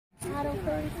title,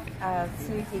 please?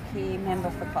 Sue Hickey, member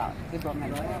for club, Liberal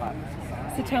member for club.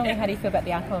 So tell me, how do you feel about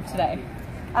the outcome of today?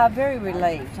 Very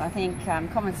relieved. I think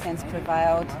common sense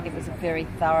prevailed. It was a very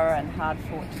thorough and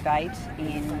hard-fought debate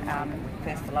in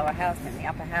first the lower house, then the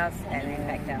upper house, and then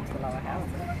back down to the lower house.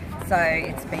 So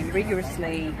it's been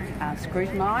rigorously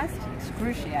scrutinised,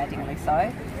 excruciatingly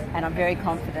so, and I'm very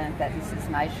confident that this is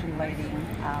nation-leading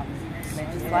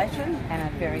legislation and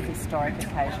a very historic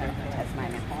occasion for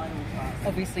Tasmania.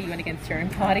 Obviously you went against your own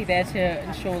party there to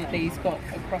ensure that these got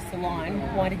across the line.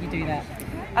 Why did you do that?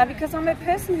 Because I'm a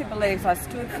person who believes I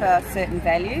stood for certain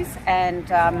values,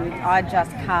 and I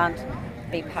just can't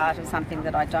be part of something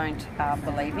that I don't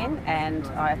believe in. And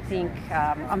I think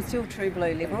I'm still true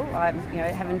blue Liberal. I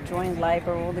haven't joined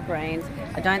Labor or the Greens.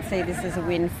 I don't see this as a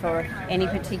win for any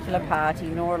particular party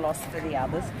nor a loss for the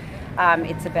others.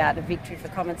 It's about a victory for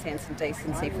common sense and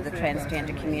decency for the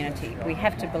transgender community. We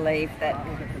have to believe that,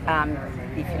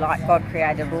 if you like, God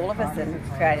created all of us and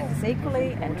created us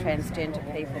equally, and transgender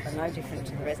people are no different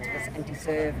to the rest of us and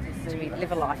deserve to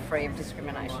live a life free of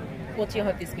discrimination. What do you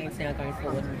hope this means now going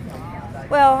forward?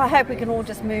 Well, I hope we can all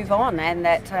just move on, and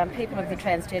that people of the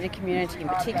transgender community, and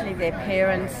particularly their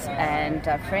parents and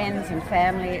friends and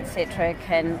family, etc.,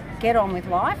 can get on with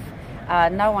life.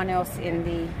 No one else in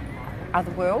the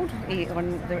other world,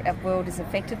 when the world is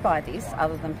affected by this,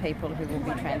 other than people who will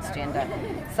be transgender.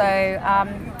 So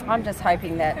I'm just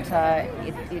hoping that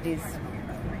it is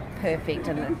perfect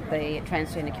and that the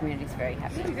transgender community is very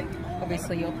happy.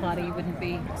 Obviously your party wouldn't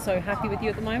be so happy with you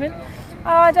at the moment.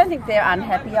 I don't think they're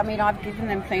unhappy. I mean, I've given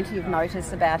them plenty of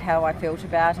notice about how I felt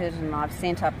about it, and I've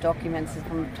sent up documents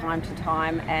from time to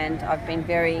time, and I've been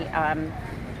very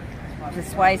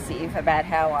persuasive about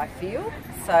how I feel.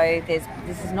 So this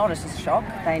is not a shock.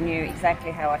 They knew exactly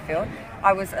how I felt.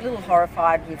 I was a little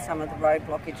horrified with some of the road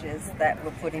blockages that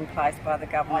were put in place by the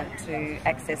government to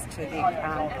access to the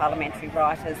parliamentary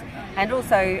writers, and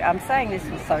also saying this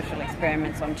was social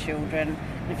experiments on children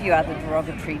and a few other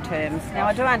derogatory terms. Now,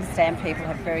 I do understand people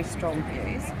have very strong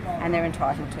views and they're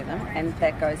entitled to them, and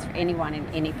that goes for anyone in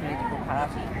any political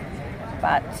party.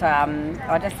 But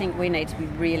I just think we need to be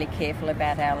really careful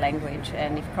about our language,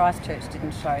 and if Christchurch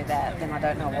didn't show that, then I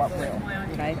don't know what will.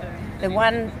 The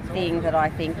one thing that I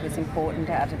think was important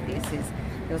out of this is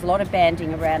there was a lot of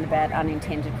banding around about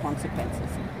unintended consequences.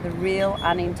 The real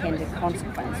unintended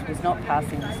consequence was not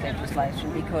passing this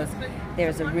legislation, because there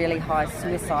is a really high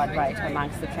suicide rate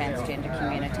amongst the transgender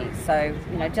community. So,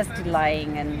 just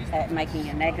delaying and making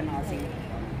an agonising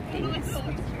thing is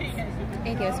ridiculous.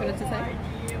 Anything else you wanted to say?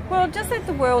 Well, just that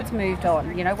the world's moved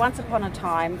on. Once upon a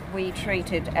time we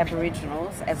treated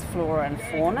Aboriginals as flora and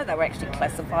fauna. They were actually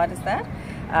classified as that.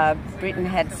 Britain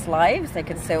had slaves. They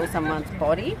could sell someone's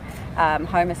body.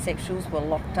 Homosexuals were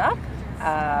locked up.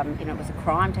 It was a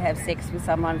crime to have sex with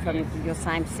someone from your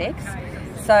same sex.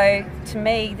 So to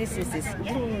me, this is this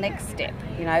little next step.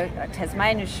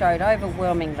 Tasmania showed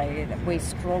overwhelmingly that we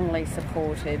strongly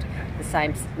supported the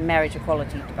same marriage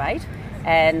equality debate,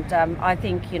 and I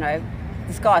think,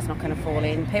 the sky's not going to fall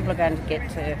in. People are going to get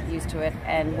used to it,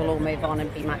 and we'll all move on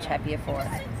and be much happier for it.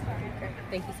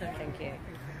 Thank you so much. Thank you.